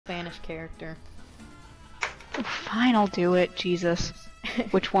Spanish character. Fine, I'll do it. Jesus.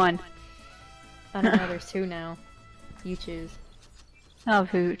 Which one? I don't know, there's two now. You choose. Oh,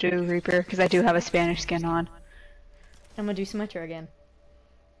 Voodoo Reaper, because I do have a Spanish skin on. I'm gonna do Symmetra again.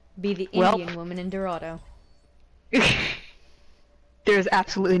 Be the Welp. Indian woman in Dorado. There's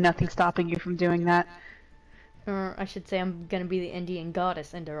absolutely nothing stopping you from doing that. Or I should say I'm gonna be the Indian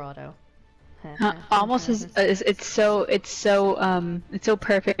goddess in Dorado. Almost as it's so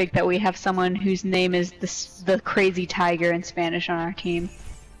perfect that we have someone whose name is the crazy tiger in Spanish on our team.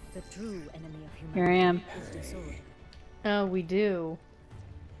 The true enemy of humanity. Here I am. Is the soul. Oh, we do.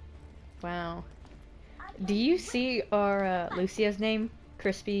 Wow. Do you see our Lucia's name?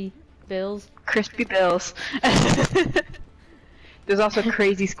 Crispy Bills? Crispy Bills. There's also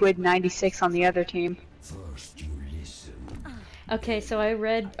Crazy Squid 96 on the other team. First you listen. Okay, so I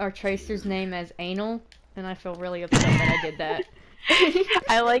read our Tracer's name as Anal, and I feel really upset that I did that.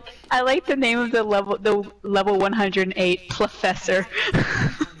 I like the name of the level 108 Professor.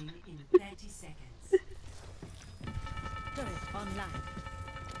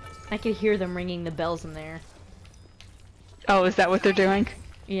 I could hear them ringing the bells in there. Oh, is that what they're doing?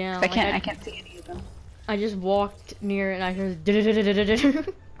 Yeah. I can't see any of them. I just walked near it and I heard.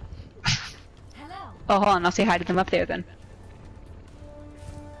 Oh, hold on, I'll say hi to them up there then.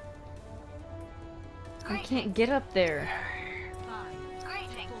 I can't get up there.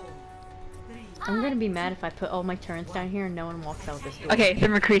 I'm gonna be mad if I put all my turrets down here and no one walks out this door. Okay, the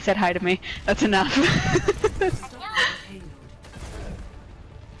McCree said hi to me. That's enough.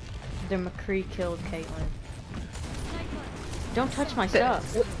 The McCree killed Caitlyn. Don't touch my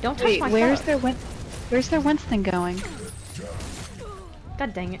stuff. Don't touch my where's stuff. Where's their Winston going?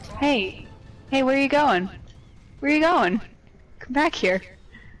 God dang it. Hey, where are you going? Where are you going? Come back here.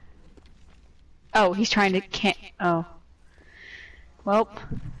 Oh, he's trying to Oh. Well,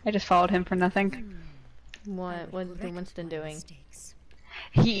 I just followed him for nothing. What was the Winston doing?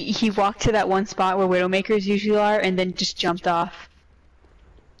 He walked to that one spot where Widowmakers usually are and then just jumped off.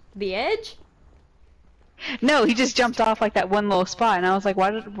 The edge? No, he just jumped off like that one little spot and I was like,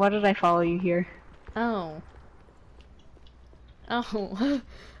 why did I follow you here? Oh. Oh.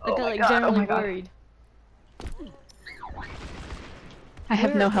 I got like God, generally worried. I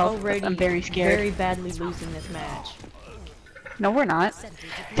have no health, but Already I'm very scared. very badly losing this match. No, we're not.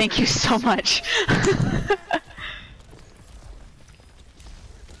 Thank you so much.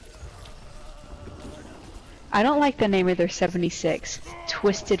 I don't like the name of their 76.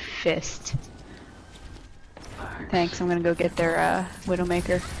 Twisted Fist. Thanks, I'm gonna go get their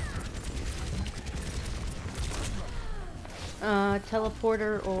Widowmaker.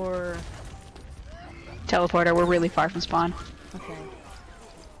 Teleporter or... Teleporter, we're really far from spawn. Okay.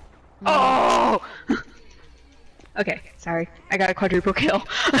 Oh! Okay, sorry. I got a quadruple kill.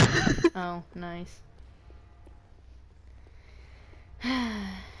 Oh, nice.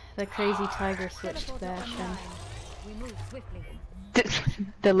 The crazy tiger switched to Bastion. We move swiftly.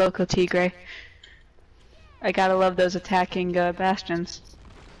 The local tigre. I gotta love those attacking bastions.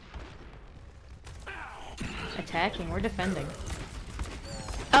 Attacking? We're defending.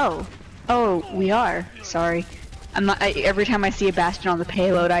 Oh, we are. Sorry. I'm not. Every time I see a bastion on the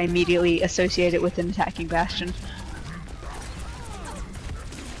payload, I immediately associate it with an attacking bastion.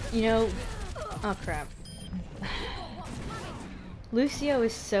 You know... Oh crap. Lucio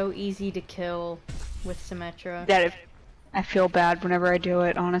is so easy to kill with Symmetra. That I feel bad whenever I do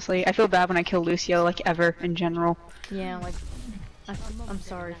it, honestly. I feel bad when I kill Lucio, like, ever, in general. Yeah, like... I'm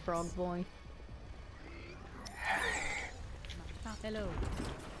sorry, Frog Boy. Hello.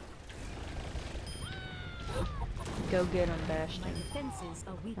 Go get him, Bastion. Defenses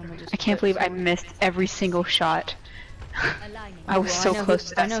are weak. I can't believe I missed every single shot. I was so close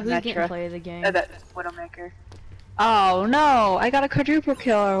to that I know who's getting Symmetra. play of the game. That Widowmaker. Oh no! I got a quadruple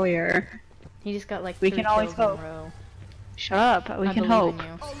kill earlier. He just got like We 3 can always kills in a hope. row. Shut up. We I can believe hope. in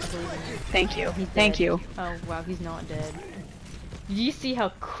you. I believe in you. Thank you. He's Thank dead. you. Oh wow, he's not dead. Did you see how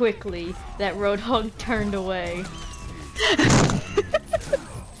quickly that Roadhog turned away?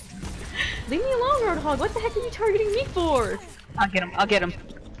 Leave me alone, Roadhog! What the heck are you targeting me for? I'll get him. I'll get him.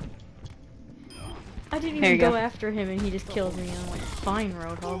 I didn't There even you go go. after him and he just killed me. I'm like, fine,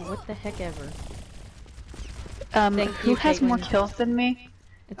 Roadhog, what the heck ever. Thank Who you, has more Caitlyn. kills than me?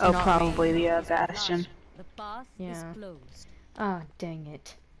 It's Oh, not probably me. the Bastion. The path Yeah. is closed. Ah, dang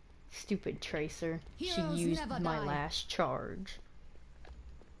it. Stupid Tracer. She Heroes used never my die. last charge.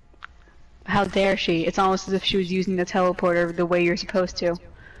 How dare she? It's almost as if she was using the teleporter the way you're supposed to.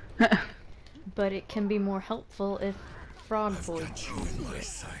 But it can be more helpful if Frog Boy. Got you in my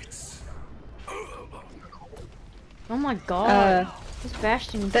sights. Oh my god. This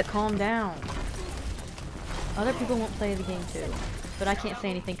Bastion needs to calm down. Other people won't play the game too. But I can't say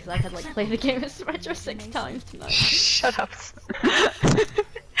anything because I had like played the game with Symmetra 6 times tonight. Shut up.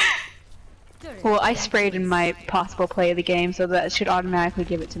 Well, I sprayed in my possible play of the game, so that should automatically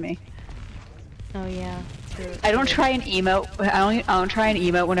give it to me. Oh yeah, true. I don't try and emote. I don't try and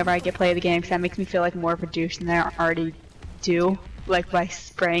emote whenever I get play of the game, because that makes me feel like more of a douche than I already do, like by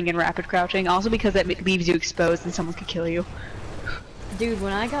spraying and rapid crouching. Also because that leaves you exposed and someone could kill you. Dude,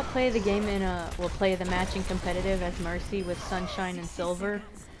 when I got play of the game in play of the matching competitive as Mercy with Sunshine and Silver,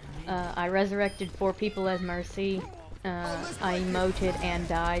 I resurrected 4 people as Mercy. I emoted and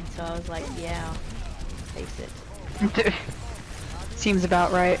died, so I was like, yeah, face it. Seems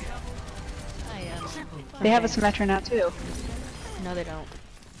about right. They have a Symmetra now too. No, they don't.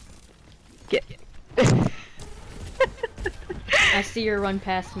 Get. I see her run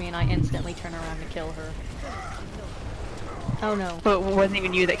past me and I instantly turn around to kill her. Oh no. But it wasn't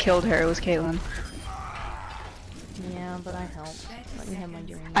even you that killed her, it was Caitlyn. Yeah, but I helped. Let me have my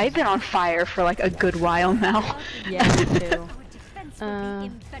drink. I've been on fire for like a good while now. Yeah, me too.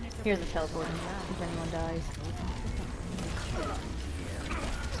 Here's a teleport if anyone dies.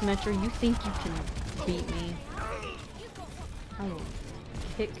 Symmetra, you think you can beat me? I will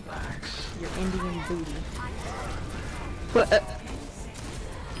kick your Indian booty. What?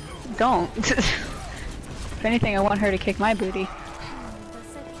 Don't. If anything, I want her to kick my booty.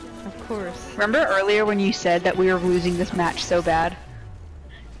 Of course. Remember earlier when you said that we were losing this match so bad?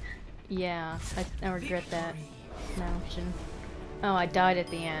 Yeah, I regret that notion. Oh, I died at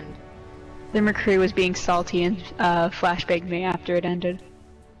the end. The McCree was being salty and flashbanged me after it ended.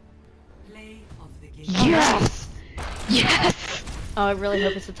 Yes! Yes! Oh, I really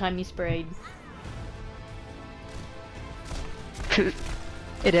hope it's the time you sprayed.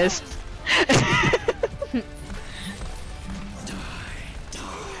 It is.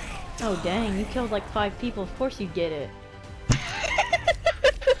 Oh dang, you killed like 5 people, of course you get it.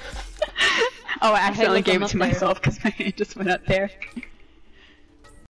 Oh, I accidentally look, I'm gave it up to there. myself because my hand just went up there.